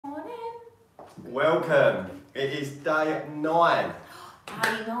Welcome. It is day 9.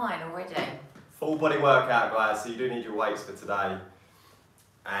 Day 9 already. Full body workout, guys. So you do need your weights for today.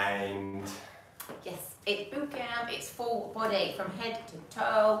 And yes, it's boot camp. It's full body from head to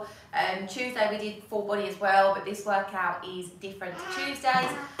toe. Tuesday we did full body as well, but this workout is different to Tuesdays.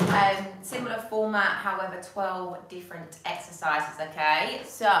 Similar format, however 12 different exercises. Okay,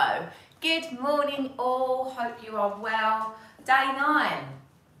 so good morning all. Hope you are well. Day 9.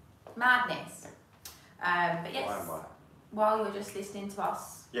 Madness. But yes, while you're just listening to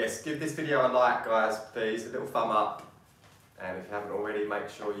us. yes, give this video a like, guys, please. A little thumb up. And if you haven't already, make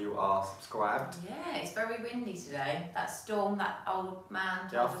sure you are subscribed. Yeah, it's very windy today. That storm, that old man.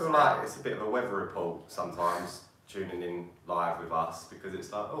 Yeah, I feel like it's a bit of a weather report sometimes, tuning in live with us, because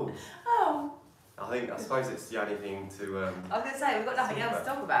it's like, oh. I suppose it's the only thing to... I was going to say, we've got nothing else to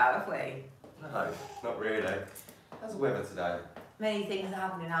talk about, have we? No, not really. How's the weather today? Many things are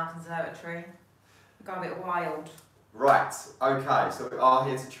happening in our conservatory. We've gone a bit wild. Right, okay, so we are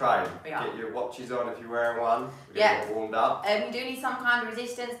here to train. We are. Get your watches on if you're wearing one. We're Yeah. getting warmed up. You do need some kind of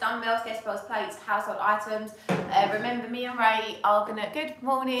resistance, dumbbells, kettlebells, plates, household items. Remember, me and Ray are gonna, good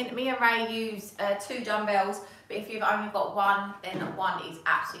morning, me and Ray use 2 dumbbells, but if you've only got one, then one is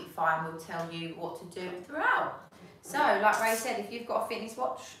absolutely fine. We'll tell you what to do throughout. So, like Ray said, if you've got a fitness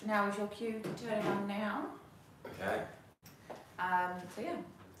watch, now is your cue to turn it on now. Okay. So yeah.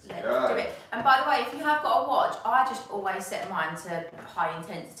 Let's do it. And by the way, if you have got a watch, I just always set mine to high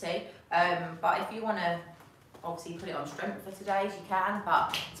intensity. But if you want to obviously put it on strength for today's, you can,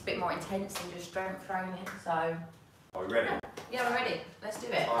 but it's a bit more intense than just strength training. So Are we ready? yeah, we're ready. Let's do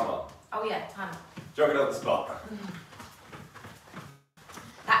it. Timer. Oh yeah, timer. Jogging on the spot.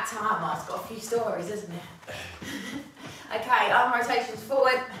 That timer's got a few stories, isn't it? Okay, arm rotations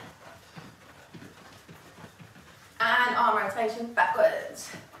forward. And arm rotation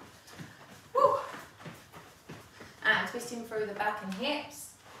backwards. Woo. And twisting through the back and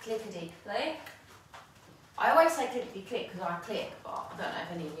hips. Clickety click. I always say clickety click because I click, but I don't know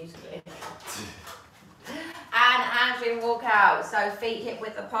if any of you click. And hamstring walk out. So feet hip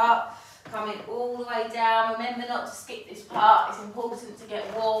width apart, coming all the way down. Remember not to skip this part. It's important to get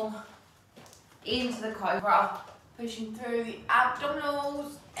warm into the cobra. Pushing through the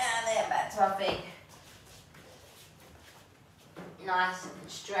abdominals and then back to our feet. Nice and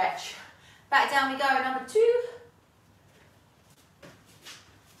stretch. Back down we go, number 2.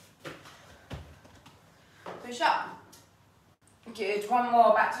 Push up. Good, one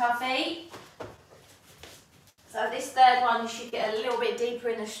more, back to our feet. So this third one, you should get a little bit deeper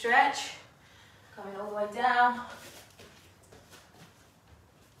in the stretch. Coming all the way down.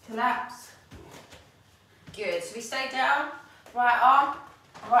 Collapse. Good, so we stay down. Right arm,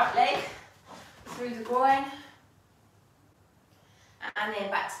 right leg, through the groin. And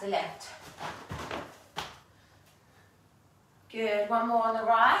then back to the left. Good, one more on the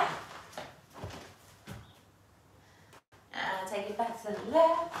right. And take it back to the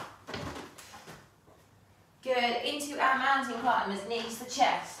left. Good, into our mountain climbers, knees to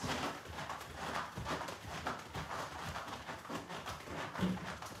chest.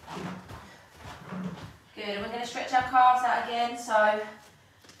 Good, we're going to stretch our calves out again, so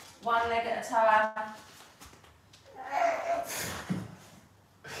one leg at a time.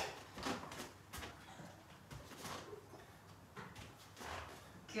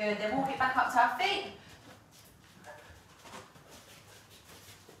 Good, then walk it back up to our feet.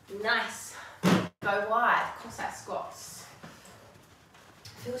 Nice. Go wide, Cossack squats.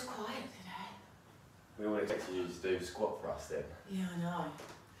 Feels quiet today. We all expected you to do squat for us then. Yeah, I know.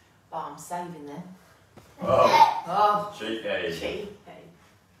 But I'm saving them. Oh, Oh, cheeky. cheeky.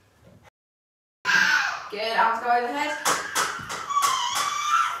 Good, arms go overhead.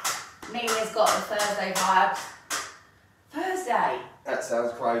 Nina's got the Thursday vibes. Thursday. That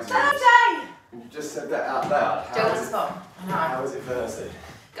sounds crazy. Thursday! You just said that out loud. How is it Thursday?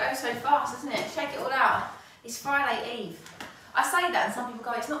 Goes so fast, doesn't it? Shake it all out. It's Friday Eve. I say that and some people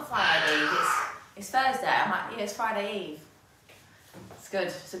go, it's not Friday Eve, it's Thursday. I'm like, yeah, it's Friday Eve. It's good,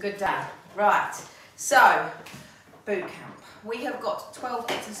 it's a good day. Right, so, boot camp. We have got 12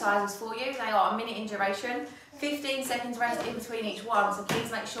 exercises for you. They are a minute in duration, 15 seconds rest in between each one. So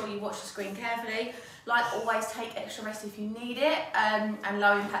please make sure you watch the screen carefully. Like always, take extra rest if you need it. And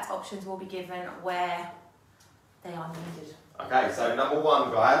low impact options will be given where they are needed. Okay, so number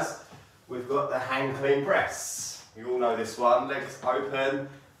 1, guys, we've got the hang clean press. You all know this one. Legs open,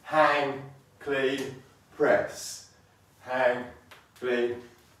 hang, clean, press. Hang, clean,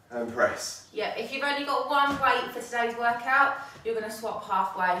 and press. Yeah, if you've only got one weight for today's workout, you're going to swap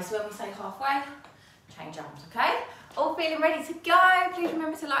halfway. So when we say halfway, change arms, okay? All feeling ready to go? Please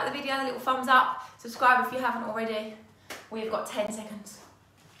remember to like the video, the little thumbs up, subscribe if you haven't already. We've got 10 seconds.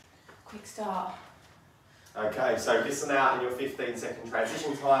 Quick start. Okay, so listen out in your 15-second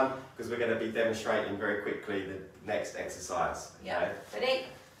transition time because we're going to be demonstrating very quickly the next exercise. Okay? Yeah. Ready?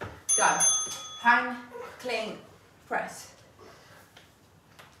 Go. Hang, clean, press.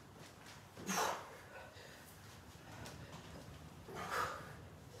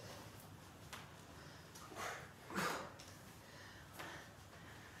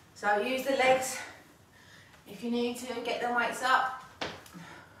 So use the legs if you need to get the weights up.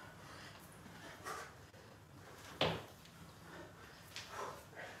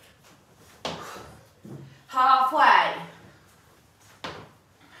 Halfway.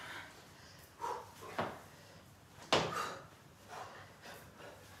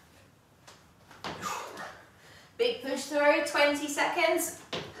 Big push through, 20 seconds.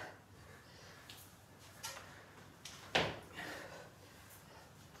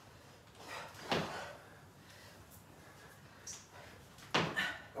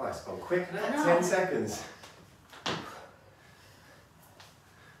 Oh, it's gone quick, isn't it? 10 seconds.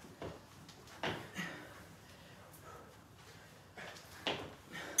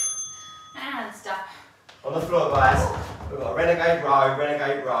 And stop. On the floor, guys, we've got a renegade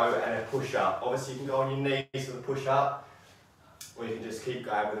row, and a push-up. Obviously, you can go on your knees for the push-up, or you can just keep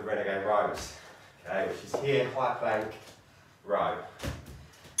going with the renegade rows. Okay, which is here, high plank, row.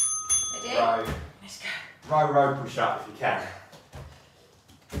 Ready? Row. Let's go. Row, push-up if you can.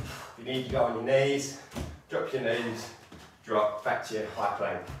 If you need to go on your knees, drop your knees, drop back to your high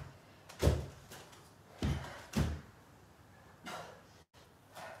plank.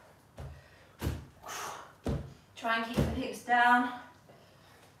 Try and keep the hips down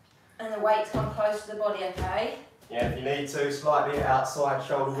and the weights come close to the body, okay? Yeah, if you need to, slightly outside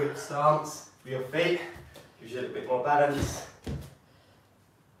shoulder width stance with your feet, gives you a little bit more balance.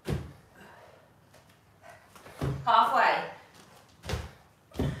 Halfway.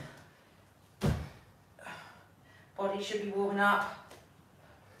 Body should be warming up.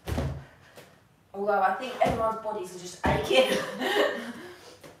 Although I think everyone's bodies are just aching.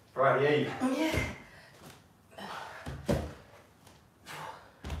 Righty, Yeah.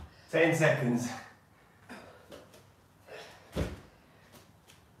 10 seconds.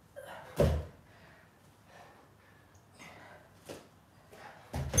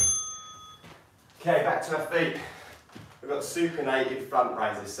 Okay, back to our feet. We've got supinated front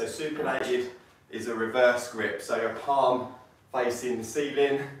raises. So supinated is a reverse grip. So your palm facing the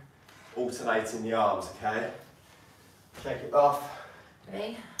ceiling, alternating the arms, okay? Check it off.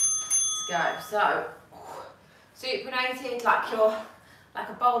 Ready? Let's go. So, supinated like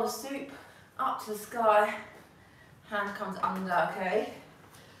a bowl of soup, up to the sky, hand comes under, okay?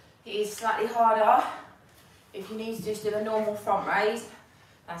 It is slightly harder. If you need to just do a normal front raise,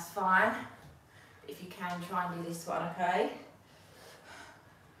 that's fine. If you can, try and do this one, okay?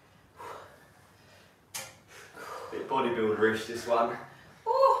 Bit bodybuilder-ish, this one.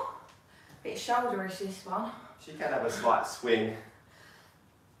 Ooh, bit shoulderish, this one. So you can have a slight swing.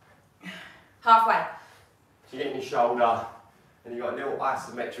 Halfway. So you're getting your shoulder, and you've got a little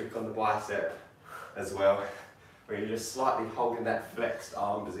isometric on the bicep as well, where you're just slightly holding that flexed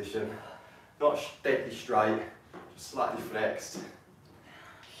arm position. Not deadly straight, just slightly flexed.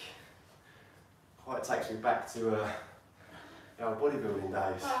 Quite takes me back to our bodybuilding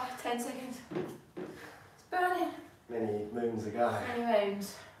days. Oh, 10 seconds. It's burning. Many moons ago. Many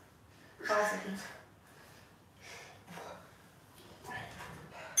moons. 5 seconds.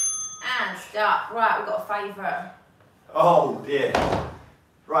 And start. Right, we've got a favourite. Oh dear.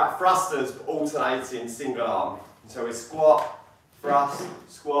 Right, thrusters alternating single arm. So we squat, thrust,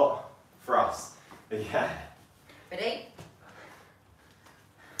 squat, thrust. Yeah. Ready?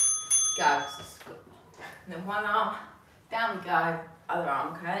 Go. And then one arm, down we go, other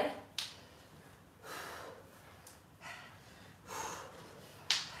arm, okay?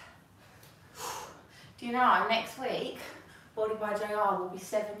 Do you know, next week, BodyByJR will be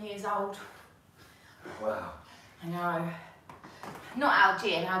 7 years old. Wow. I know. Not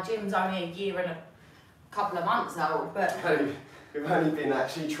our gym's only a year and a couple of months old, but... We've only been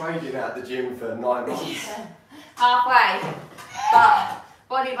actually training at the gym for 9 months. Yeah, halfway. But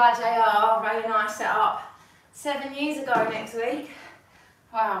BodyByJR, very nice setup. 7 years ago next week.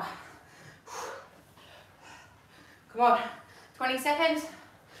 Wow. Come on, 20 seconds.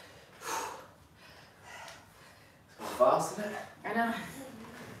 It's gone fast, isn't it? I know.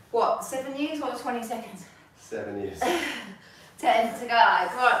 What, 7 years or 20 seconds? 7 years. 10 to go,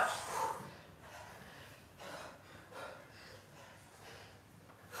 come on.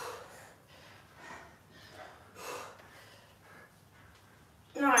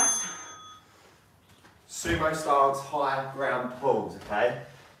 sumo stance, high ground pulls, okay?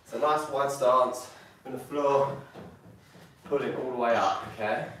 So nice wide stance on the floor, pull it all the way up,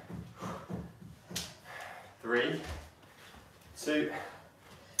 okay? 3, 2,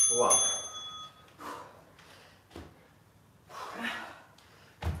 1. Oh.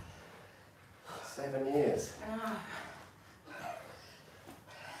 7 years.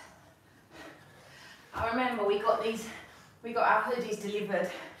 I remember we got our hoodies delivered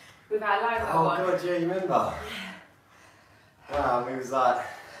with our logo Oh on. God, yeah, you remember? Wow, we was like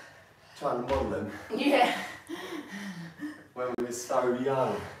trying to model them Yeah. when we were so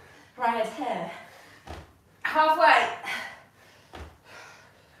young. Red hair. Halfway.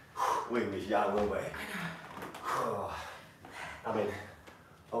 We was young, weren't we? Oh, I mean,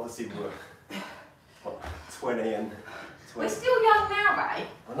 obviously we were what, 20 and 20. We're still young now, right?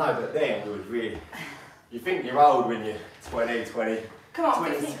 I know, but then we was really. You think you're old when you're 20, 20. Come on,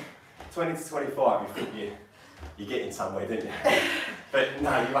 20, 15. 20 to 25, you think you're getting somewhere, don't you? But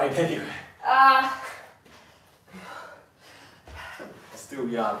no, you ain't anywhere. Still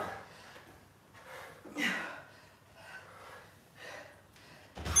young.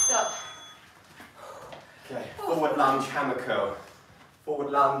 Stop. Okay, forward lunge, hammer curl.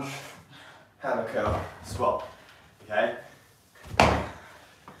 Forward lunge, hammer curl, swap. Okay?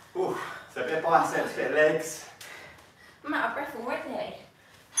 Ooh, so a bit of biceps, bit of legs. I'm out of breath already.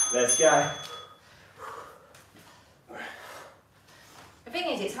 Let's go. The thing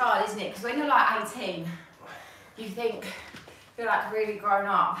is, it's hard, isn't it? Because when you're like 18, you think you're like really grown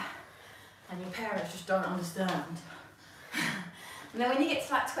up and your parents just don't understand. And then when you get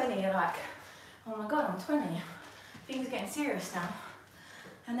to like 20, you're like, oh my God, I'm 20. Things are getting serious now.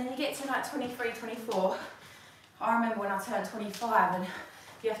 And then you get to like 23, 24. I remember when I turned 25 and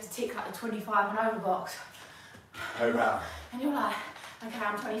you have to tick like the 25 and over box. Oh wow. And you're like, okay,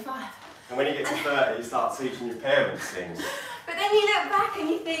 I'm 25. And when you get to 30, you start teaching your parents things. But then you look back and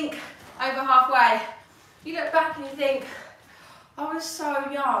you think, over halfway, you look back and you think, I was so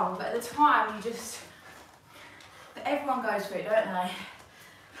young, but at the time you just, but everyone goes through it, don't they?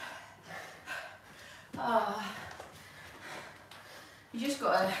 Oh, you just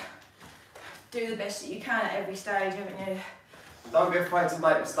got to do the best that you can at every stage, haven't you? Don't be afraid to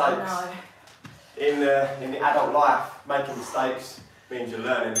make mistakes. I know. In the adult life, making mistakes means you're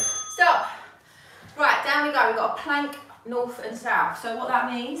learning. Stop. Right, down we go. We've got a plank north and south. So what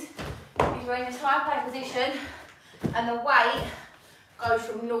that means is we're in this high plank position and the weight goes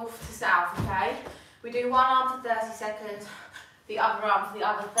from north to south, okay? We do one arm for 30 seconds, the other arm for the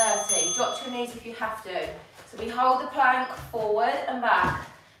other 30. Drop to your knees if you have to. So we hold the plank forward and back,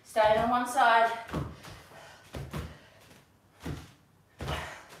 staying on one side.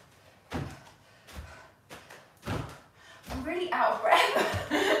 I'm really out of breath.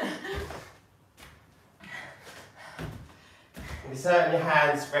 If you're hurting your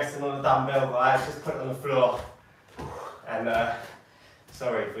hands, resting on the dumbbell, guys, just put it on the floor. And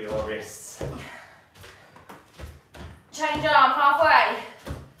sorry for your wrists. Change arm, halfway.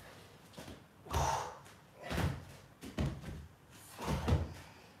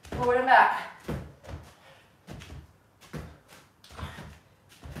 Forward and back.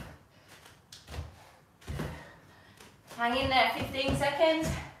 Hang in there, 15 seconds.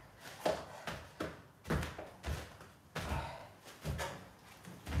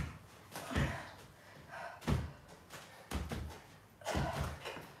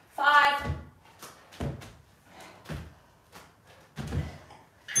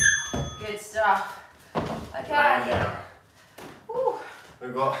 Good stuff. Okay. Laying down. Woo.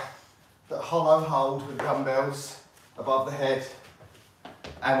 We've got the hollow hold with dumbbells above the head.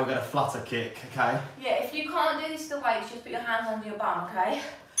 And we're going to flutter kick, okay? Yeah, if you can't do this the weights, just put your hands under your bum, okay?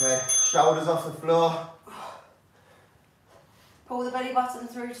 Okay, shoulders off the floor. Pull the belly button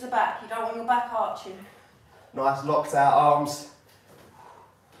through to the back. You don't want your back arching. Nice locked out arms.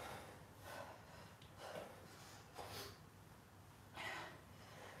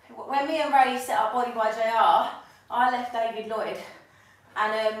 When me and Ray set up BodyByJR, I left David Lloyd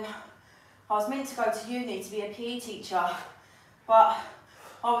and I was meant to go to uni to be a PE teacher, but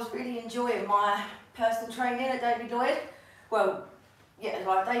I was really enjoying my personal training at David Lloyd. Well, yeah,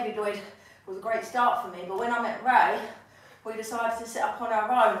 like David Lloyd was a great start for me, but when I met Ray, we decided to set up on our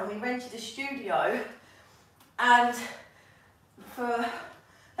own and we rented a studio, and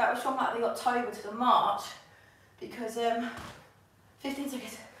that was from like the October to the March, because 15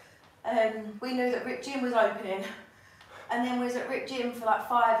 seconds. We knew that Rip Gym was opening, and then we was at Rip Gym for like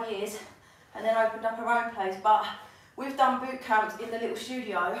 5 years, and then opened up our own place. But we've done boot camps in the little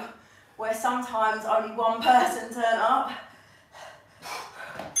studio where sometimes only one person turn up.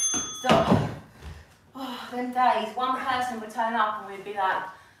 Stop. Oh. days, one person would turn up and we'd be like,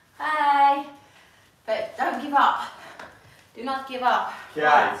 hey, but don't give up. Do not give up. Okay,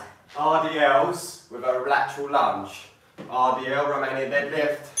 right. RDLs with a lateral lunge. RDL, Romanian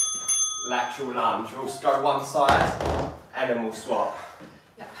deadlift, lateral lunge. We'll go one side and then we'll swap.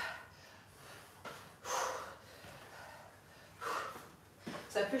 Yep.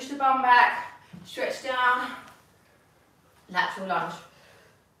 So push the bum back, stretch down, lateral lunge.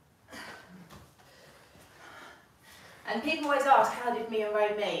 And people always ask, how did me and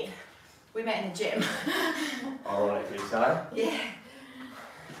Ray meet? We met in the gym. Ironically so. Yeah.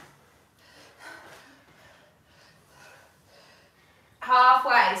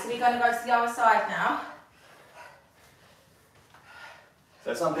 Halfway, so we're going to go to the other side now.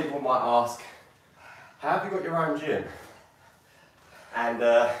 So some people might ask, how have you got your own gym?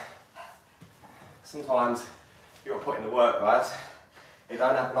 And sometimes you've got to put in the work, guys. It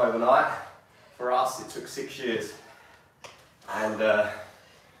don't happen overnight. For us, it took 6 years. And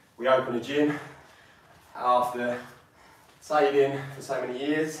we opened a gym after saving for so many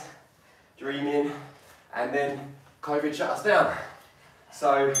years, dreaming, and then COVID shut us down.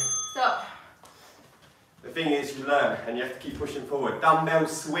 So, stop. The thing is, you learn and you have to keep pushing forward. Dumbbell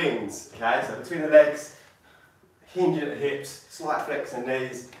swings, okay? So between the legs, hinging at the hips, slight flex in the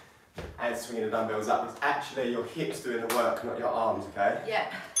knees, and swinging the dumbbells up. It's actually your hips doing the work, not your arms, okay?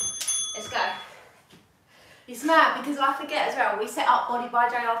 Yeah. Let's go. It's mad because I forget as well, we set up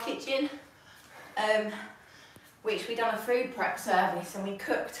BodyByJR kitchen, which we done a food prep service and we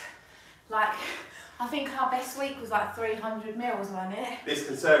cooked like, I think our best week was like 300 meals, wasn't it? This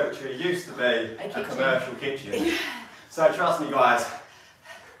conservatory used to be a commercial kitchen. So trust me guys.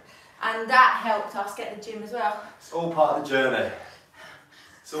 And that helped us get the gym as well. It's all part of the journey.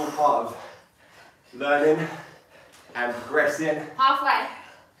 It's all part of learning and progressing. Halfway.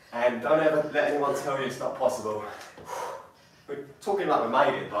 And don't ever let anyone tell you it's not possible. We're talking like we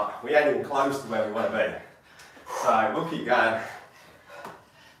made it, but we ain't even close to where we want to be. So we'll keep going.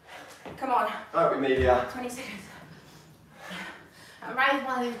 Come on. Don't be media. 20 seconds. And Ray's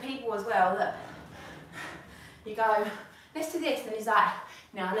one of those people as well that you go, let's do this, and he's like,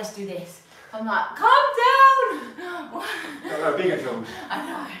 no, let's do this. I'm like, calm down! No, bigger dreams. I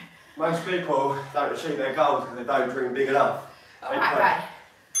know. Most people don't achieve their goals because they don't dream big enough. Alright, Ray.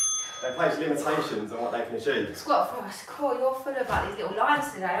 They place limitations on what they can achieve. Squat for us. Cool, you're full of like these little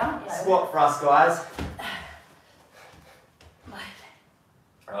lines today, aren't you? Squat for us, guys.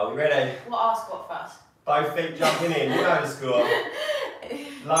 Are we ready? What are squat for us? Both feet jumping in, you know the score.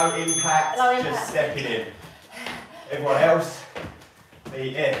 Low impact, just stepping in. Everyone else,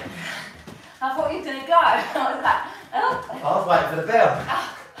 feet in. I thought you were going to go. I was like, oh. I was waiting for the bell.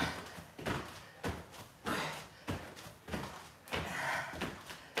 Oh.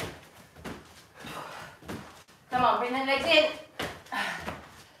 Come on, bring the legs in.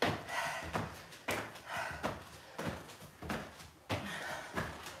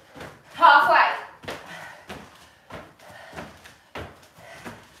 Halfway.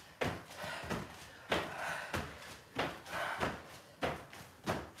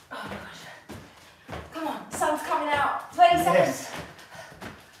 Oh my gosh. Come on, sun's coming out. 20 seconds. Yes.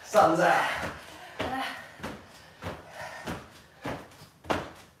 Sun's out.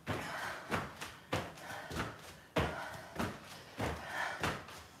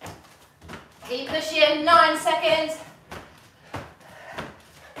 Keep pushing, 9 seconds.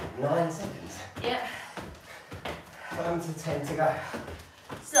 9 seconds. Yep. 1 to 10 to go.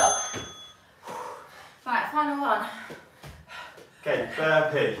 Stop. Right, final one. Okay,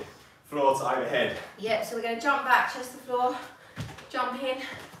 burpee, floor to overhead. Yep, so we're going to jump back, chest to floor, jump in,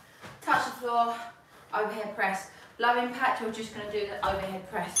 touch the floor, overhead press. Low impact, you're just going to do the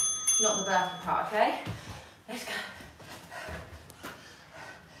overhead press, not the burpee part, okay? Let's go.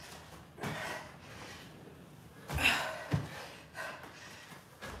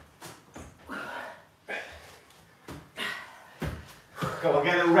 Come on,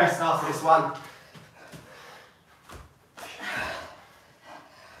 get a little rest after this one.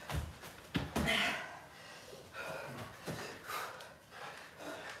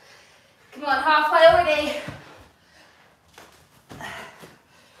 Come on, halfway already.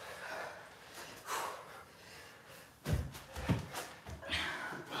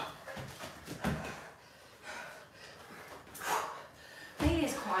 He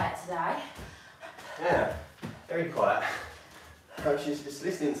is quiet today. Yeah, very quiet. Coach is just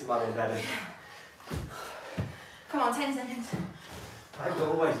listening to mum and daddy. Come on, 10 seconds. I hope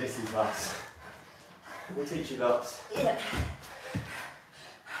you'll always listen to us. We'll teach you lots. Yeah.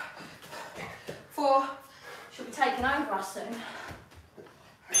 4 should be taking over us soon.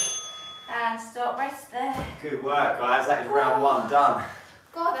 And stop, rest there. Good work, guys. That is round 1 done.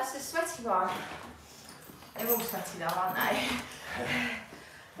 God, that's a sweaty one. They're all sweaty though, aren't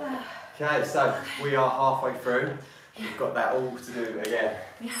they? Okay, so we are halfway through. We've got that all to do again.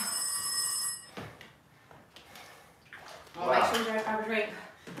 Yeah. Wow. Make sure you don't have a drink.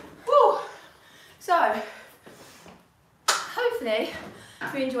 Woo! So, hopefully,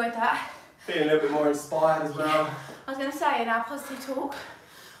 you enjoyed that. Feeling a little bit more inspired as well. I was going to say in our positive talk,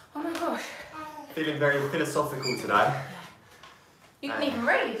 oh my gosh. Feeling very philosophical today. You didn't even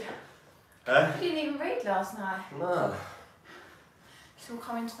read. Huh? You didn't even read last night. No. It's all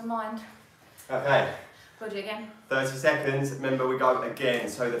coming to the mind. Okay. We'll do it again. 30 seconds. Remember, we go again.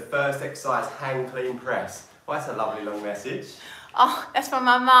 So the first exercise, hang clean press. Well, that's a lovely long message. Oh, that's from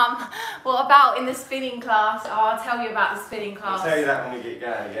my mum. What about in the spinning class? Oh, I'll tell you about the spinning class. I'll tell you that when we get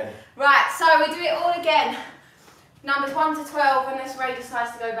going again. Right, so we do it all again. Numbers 1 to 12, unless Ray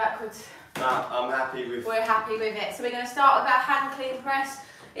decides to go backwards. No, I'm happy with... We're happy with it. So we're going to start with our hand clean press.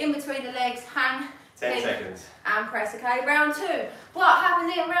 In between the legs, hang, 10 clean, seconds. and press. Okay, round 2. What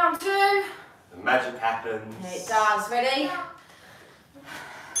happens in round 2? The magic happens. It does. Ready?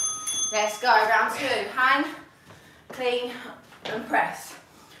 Let's go. Round 2. Hang, clean, and press.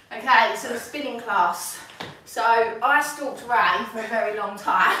 Okay, so the spinning class. So I stalked Ray for a very long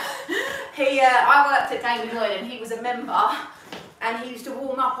time. I worked at David Lloyd and he was a member, and he used to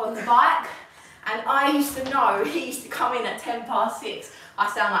warm up on the bike, and I used to know he used to come in at 10 past 6. I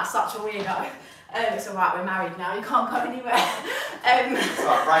sound like such a weirdo. It's alright, we're married now, you can't go anywhere. It's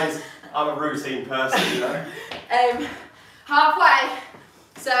like, Ray's, I'm a routine person, you know. Halfway.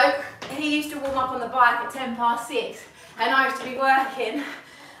 So he used to warm up on the bike at 10 past 6, and I used to be working,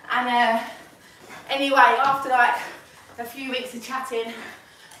 and anyway, after like a few weeks of chatting,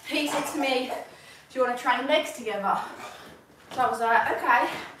 he said to me, do you want to train legs together? So I was like, okay.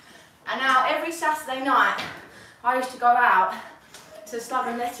 And now every Saturday night, I used to go out to Slug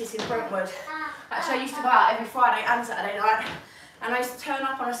and Lettuce in Brentwood. Actually, I used to go out every Friday and Saturday night, and I used to turn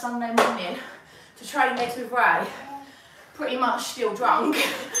up on a Sunday morning to train legs with Ray, pretty much still drunk,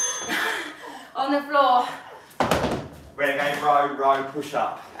 on the floor. Renegade row, row, push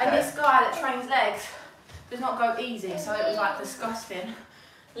up. And this guy that trains legs does not go easy, so it was like disgusting.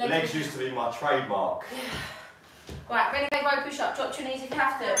 Legs used to be my trademark. Right, renegade row push up, drop your knees if you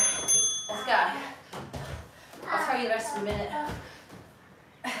have to. Let's go. I'll tell you the rest in a minute.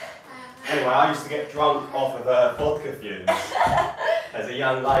 Anyway, I used to get drunk off of vodka fumes as a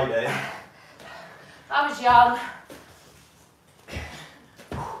young lady. I was young.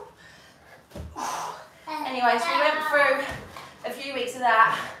 Anyway, so we went through a few weeks of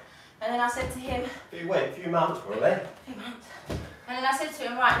that, and then I said to him... A few months probably. Few months. And then I said to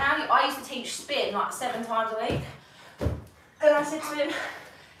him, right now, I used to teach spin like 7 times a week. And I said to him,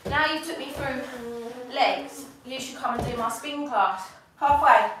 now you took me through legs, you should come and do my spin class.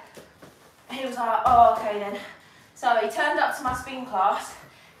 Halfway. He was like, oh, okay then. So he turned up to my spin class,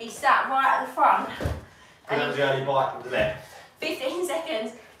 he sat right at the front. And that was the only bike with the left. 15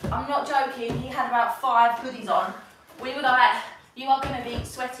 seconds, I'm not joking, he had about 5 hoodies on. We were like, you are going to be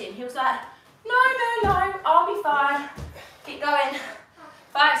sweating. He was like, no, I'll be fine. Keep going.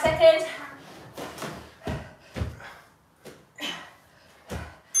 5 seconds.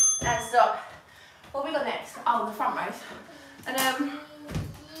 And stop. What have we got next? Oh, the front raise. And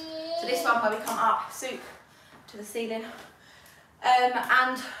so this one where we come up, soup to the ceiling.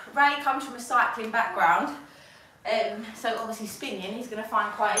 And Ray comes from a cycling background. So obviously spinning, he's going to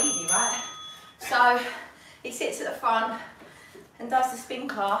find quite easy, right? So he sits at the front and does the spin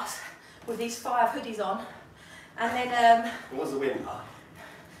class with these 5 hoodies on. And then... It was the winter.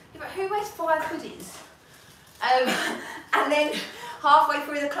 Yeah, but who wears 5 hoodies? And then halfway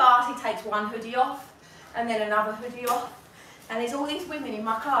through the class, he takes 1 hoodie off, and then another hoodie off. And there's all these women in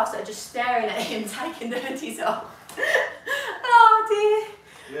my class that are just staring at him, taking the hoodies off. Oh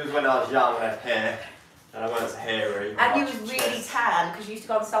dear. It was when I was young and had hair, and I weren't so hairy. And you was really tan, because you used to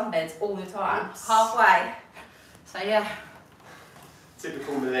go on sunbeds all the time. Oops. Halfway. So yeah.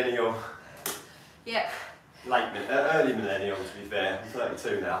 Typical millennial. Yep. Early millennial, to be fair. I'm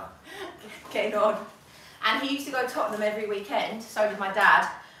 32 now. Getting on. And he used to go to Tottenham every weekend, so did my dad.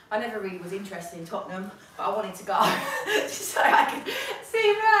 I never really was interested in Tottenham, but I wanted to go just so I could see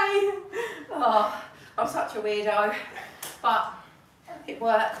Ray. Oh, I'm such a weirdo. But it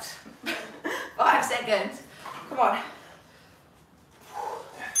worked. 5 seconds. Come on.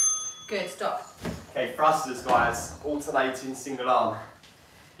 Good, stop. Okay, thrusters, guys. Alternating single arm.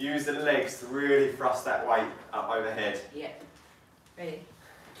 Use the legs to really thrust that weight up overhead. Yeah. Ready?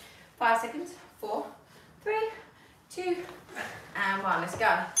 5 seconds. 4, 3, 2, and 1. Let's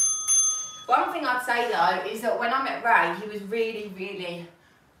go. One thing I'd say though is that when I met Ray, he was really, really,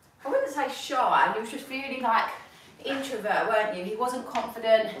 I wouldn't say shy, he was just really like introvert, weren't you? He wasn't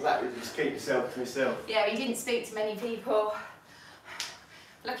confident. Exactly, just keep yourself to yourself. Yeah, he didn't speak to many people.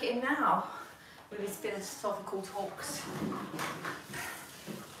 Look at him now, with his philosophical talks.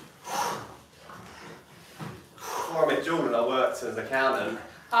 Before I met Jordan, I worked as an accountant.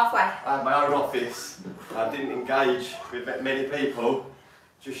 Halfway. I had my own office. I didn't engage with many people.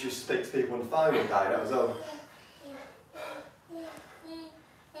 Just used to speak to people on the phone all day, that was all.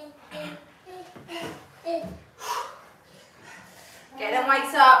 Get them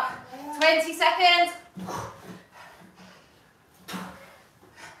weights up. 20 seconds.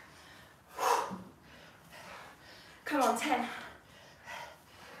 Come on, 10.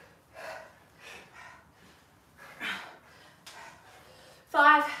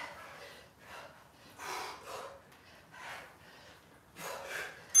 5.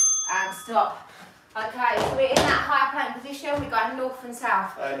 And stop. Okay, so we're in that high plank position. We're going north and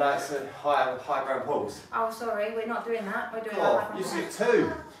south. No, it's a high ground pulls. Oh, sorry, we're not doing that. We're doing Oh, high you ground skip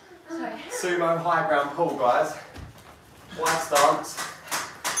 2. Sorry. Sumo high ground pull, guys. Wide stance.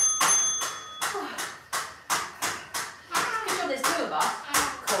 Good job there's 2 of us.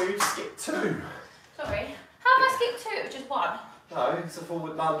 Oh, you just skipped 2. Sorry. How have I skipped 2? It was just 1. No, it's a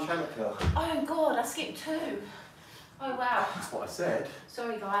forward lunge hammer curl. Oh God, I skipped 2. Oh wow. That's what I said.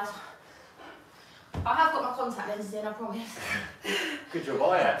 Sorry guys. I have got my contact lenses in, I promise. Good job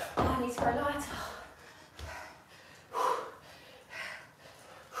I have. Oh, I need to go lighter.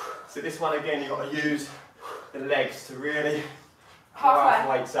 So this one again, you've got to use the legs to really Halfway. drive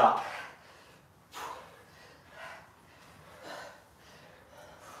weights up.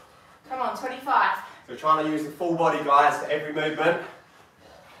 Come on, 25. So we're trying to use the full body, guys, for every movement.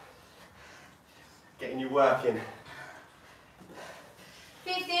 Getting you working.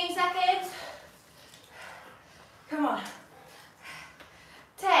 15 seconds. Come on.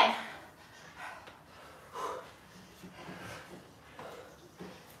 10.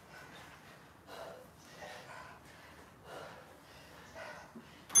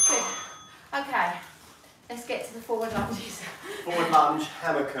 2. Okay, let's get to the forward lunges. Forward lunge,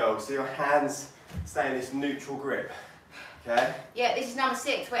 hammer curl, so your hands stay in this neutral grip. Okay? Yeah, this is number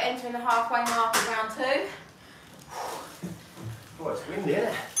 6. We're entering the halfway mark of round 2. Oh, it's windy, isn't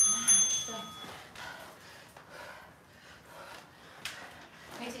it?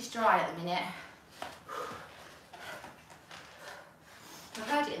 This is dry at the minute. I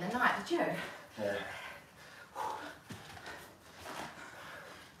heard it in the night, did you? Yeah.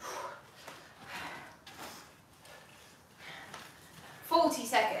 40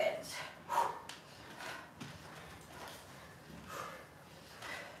 seconds.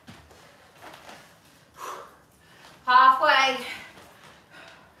 Halfway.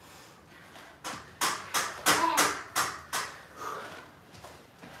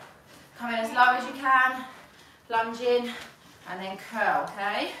 Come in as low as you can, lunge in, and then curl,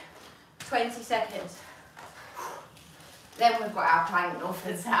 okay? 20 seconds. Then we've got our plank north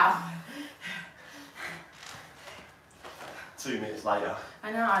and south. 2 minutes later.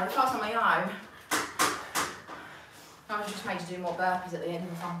 I know, if I was on my own, I was just made to do more burpees at the end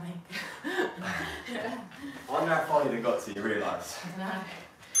or something. I wonder how far they got to, you realise. I don't know.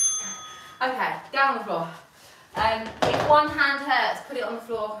 Okay, down on the floor. If one hand hurts, put it on the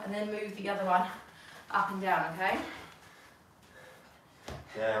floor and then move the other one up and down, okay?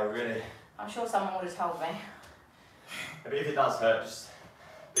 Yeah, really. I'm sure someone would have told me. Maybe if it does hurt, just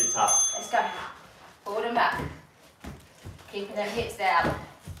be tough. Let's go. Forward and back. Keeping them hips down.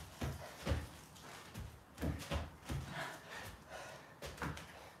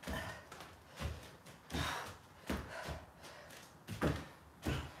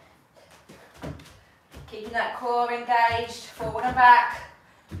 Keeping that core engaged, forward and back.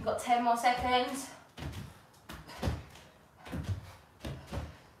 We've got 10 more seconds.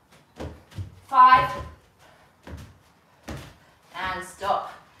 5. And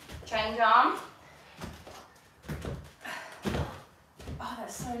stop. Change arm. Oh,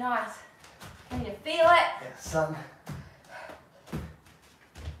 that's so nice. Can you feel it? Yeah, son.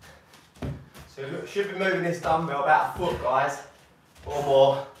 So look, should be moving this dumbbell about a foot, guys, or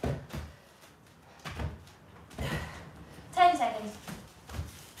more. 10 seconds.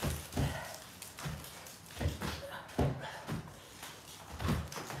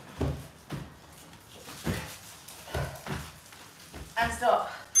 And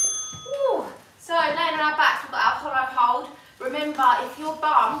stop. Woo. So laying on our backs, we've got our hollow hold. Remember, if your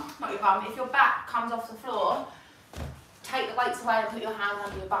bum, not your bum, if your back comes off the floor, take the weights away and put your hand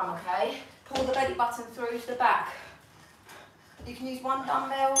under your bum, okay? Pull the belly button through to the back. You can use one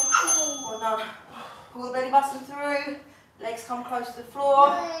dumbbell. Well done. Pull the belly button through. Legs come close to the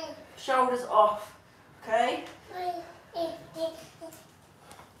floor. Shoulders off. Okay?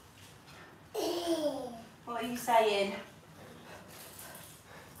 What are you saying?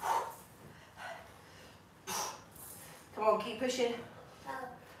 Come on, keep pushing.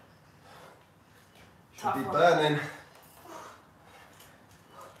 Should be burning.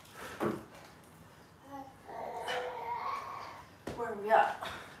 Where are we at?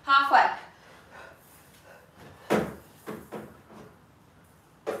 Halfway.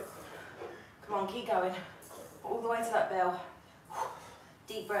 Come on, keep going. All the way to that bell.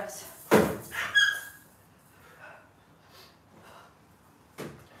 Deep breaths.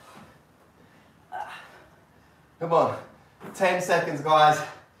 Come on. 10 seconds, guys.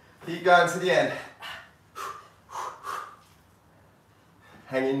 Keep going to the end.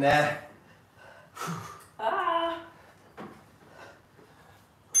 Hang in there.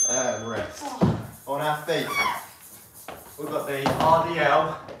 And rest. On our feet. We've got the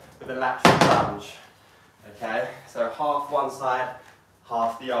RDL with the lateral lunge. Okay, so half one side,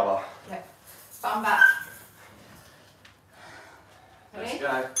 half the other. Okay, bum back. Let's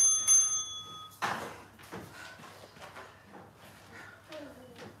go.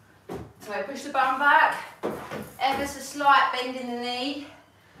 So push the bum back, ever so slight bend in the knee,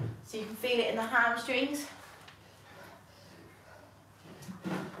 so you can feel it in the hamstrings.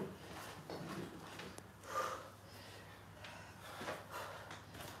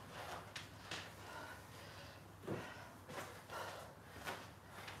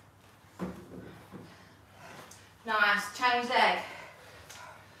 Nice, change leg,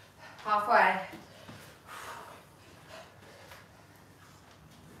 halfway.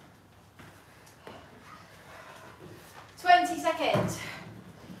 20 seconds.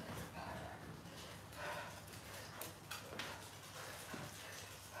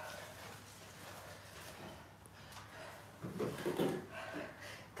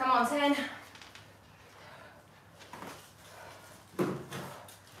 Come on, 10.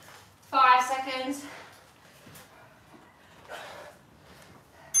 5 seconds.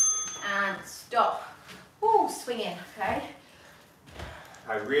 And stop. Ooh, swinging, okay.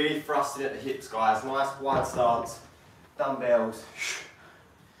 Okay, really thrusting at the hips, guys. Nice wide stance. Dumbbells.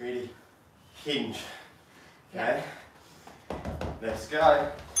 Really hinge. Okay. Let's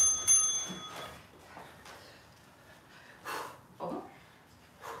go. Oh.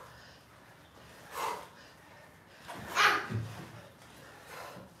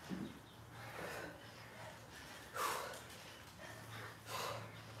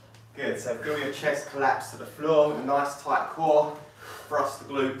 Good, so feel your chest collapse to the floor with a nice tight core, thrust the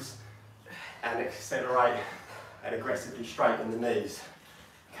glutes, and accelerate and aggressively straighten the knees.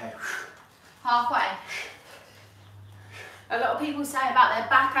 Okay. Halfway. A lot of people say about their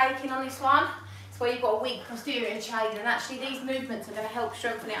back aching on this one. It's where you've got a weak posterior chain, and actually these movements are going to help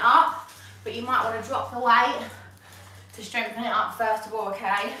strengthen it up, but you might want to drop the weight to strengthen it up first of all,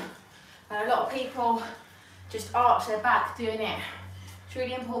 okay? And a lot of people just arch their back doing it. It's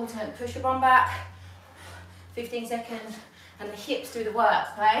really important. Push your bum back, 15 seconds, and the hips do the work,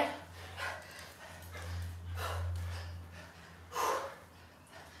 okay?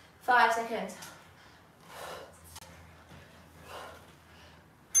 Five seconds.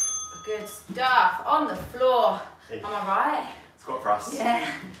 Good stuff. On the floor. Am I right? Squat thrust. Yeah.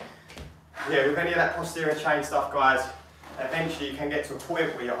 Yeah, with any of that posterior chain stuff, guys, eventually you can get to a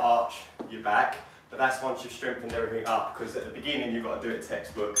point where you arch your back, but that's once you've strengthened everything up, because at the beginning you've got to do it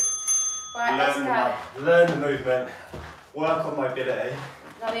textbook. Right, let's go. Learn the movement, work on mobility.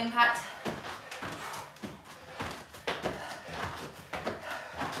 No impact.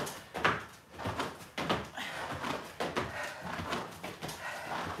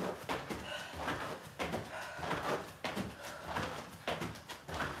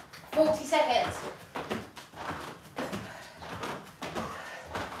 Seconds.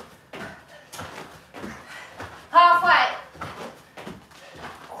 Halfway.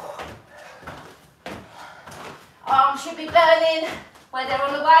 Arms should be burning where they're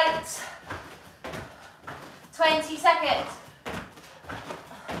on the weights. 20 seconds.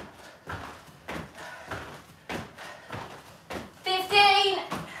 15.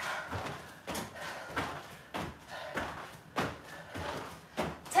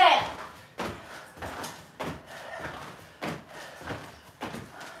 10.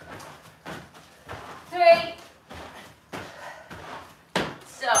 3.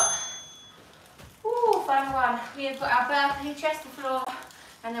 Stop. Ooh, final one. We have got our burpee, chest to floor,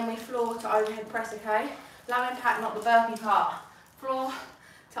 and then we floor to overhead press, okay? Low impact, not the burpee part. Floor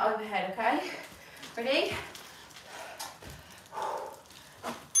to overhead, okay? Ready?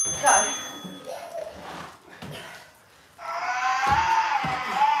 Go.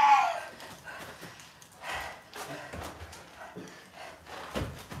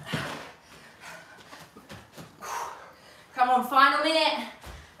 Come on, final minute.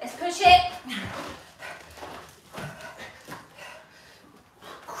 Let's push it.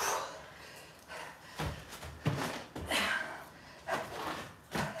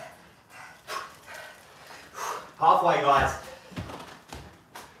 Halfway, guys.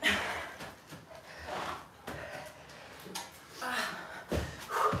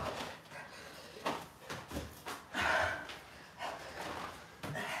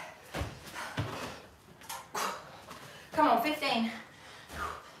 Come on, 15.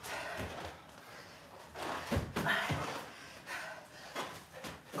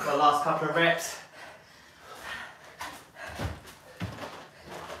 The last couple of reps.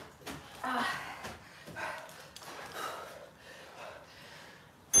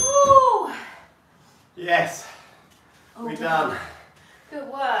 Woo! Yes, we're done. Good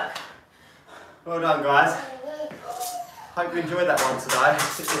work. Well done, guys. Hope you enjoyed that one today.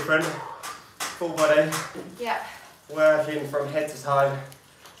 It's different. Full body. Yeah. Working from head to toe.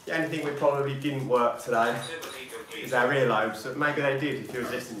 The only thing we probably didn't work today is our earlobes, but maybe they did if you were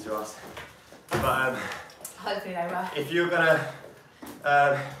listening to us. But Hopefully they were. if you're going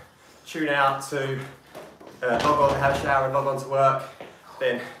to tune out to log on, have a shower and log on to work,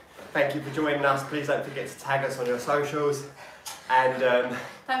 then thank you for joining us. Please don't forget to tag us on your socials. And don't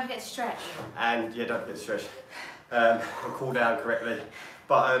forget to stretch. And yeah, don't forget to stretch. And cool down correctly.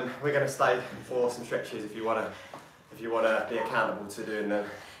 But we're going to stay for some stretches if you want to be accountable to doing them.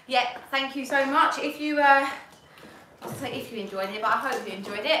 Yeah, thank you so much. If you enjoyed it, but I hope you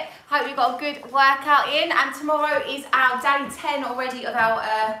enjoyed it. Hope you got a good workout in, and tomorrow is our day 10 already of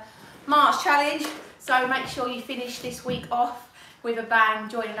our March challenge. So make sure you finish this week off with a bang,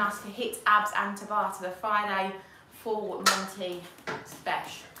 joining us for HIIT, abs and Tabata, the Friday full Monty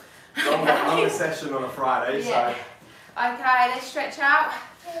special. Longer session on a Friday, yeah. So. Okay, let's stretch out.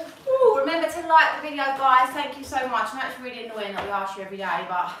 Ooh, remember to like the video, guys. Thank you so much. I know it's really annoying that we ask you every day,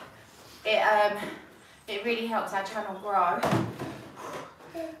 but it really helps our channel grow.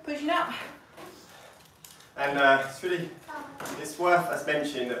 Pushing up. And it's worth us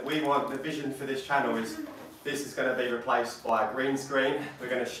mentioning that we want, the vision for this channel is, this is going to be replaced by a green screen. We're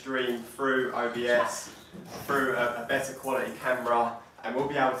going to stream through OBS, through a better quality camera, and we'll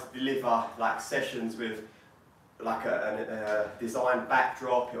be able to deliver like sessions with like a designed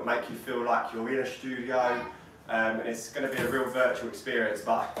backdrop. It'll make you feel like you're in a studio, and it's going to be a real virtual experience,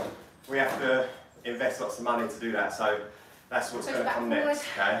 but we have to invest lots of money to do that, so that's what's going to come next,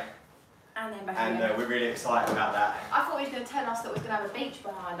 okay? And then behind we're really excited about that. I thought he was going to tell us that we're going to have a beach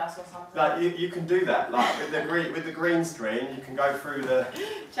behind us or something. Like you can do that, like with the green screen, you can go through the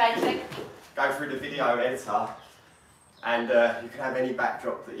video editor, and you can have any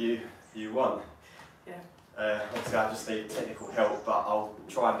backdrop that you want. Yeah. Obviously I just need technical help, but I'll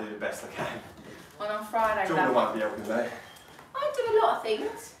try and do the best I can. Well, on Friday, Jordan won't be helping me. I do a lot of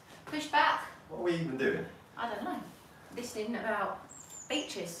things. Push back. What are we even doing? I don't know. Listening about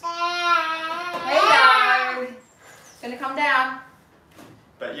beaches. Hello. Gonna come down.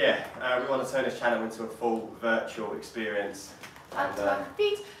 But yeah, we want to turn this channel into a full virtual experience. And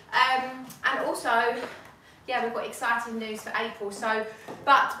also, yeah, we've got exciting news for April. So,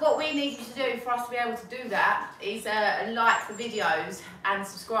 but what we need you to do for us to be able to do that is like the videos and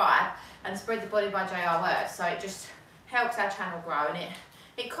subscribe and spread the BodyByJR word. So it just helps our channel grow, and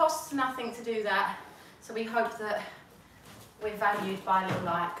it costs nothing to do that. So we hope that we're valued by a little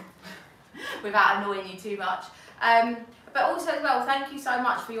like, without annoying you too much. But also as well, thank you so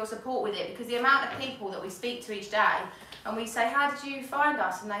much for your support with it, because the amount of people that we speak to each day and we say, how did you find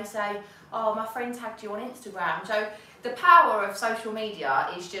us? And they say, oh, my friend tagged you on Instagram. So the power of social media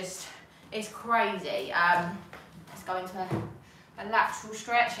is just, it's crazy. Let's go into a lateral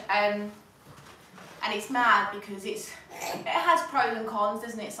stretch. And it's mad because it has pros and cons,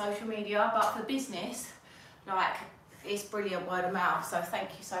 doesn't it, social media? But for business, like, it's brilliant word of mouth. So thank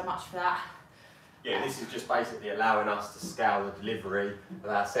you so much for that. Yeah, this is just basically allowing us to scale the delivery of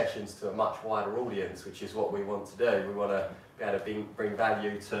our sessions to a much wider audience, which is what we want to do. We want to be able to bring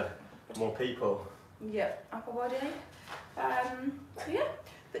value to more people. Yeah, upper body. So yeah,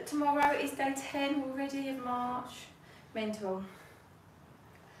 but tomorrow is day 10 already of March. Mental.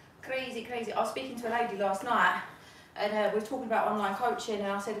 Crazy, crazy. I was speaking to a lady last night, and we were talking about online coaching,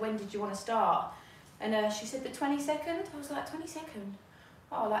 and I said, when did you want to start? And she said the 22nd. I was like, 22nd?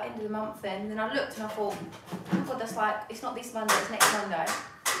 Oh, like end of the month then. And then I looked and I thought, oh God, that's like, it's not this Monday, it's next Monday.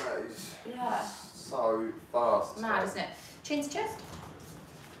 That is yeah. so fast. Mad, isn't it? Chin to chest.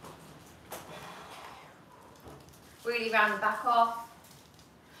 really round the back off.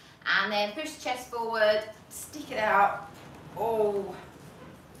 And then push the chest forward, stick it out. Oh.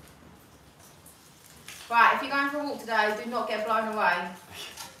 Right, if you're going for a walk today, do not get blown away.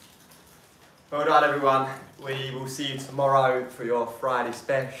 Well done everyone. We will see you tomorrow for your Friday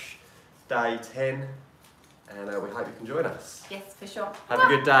Spesh, day 10. And we hope you can join us. Yes, for sure. Have a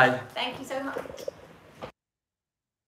good day. Thank you so much.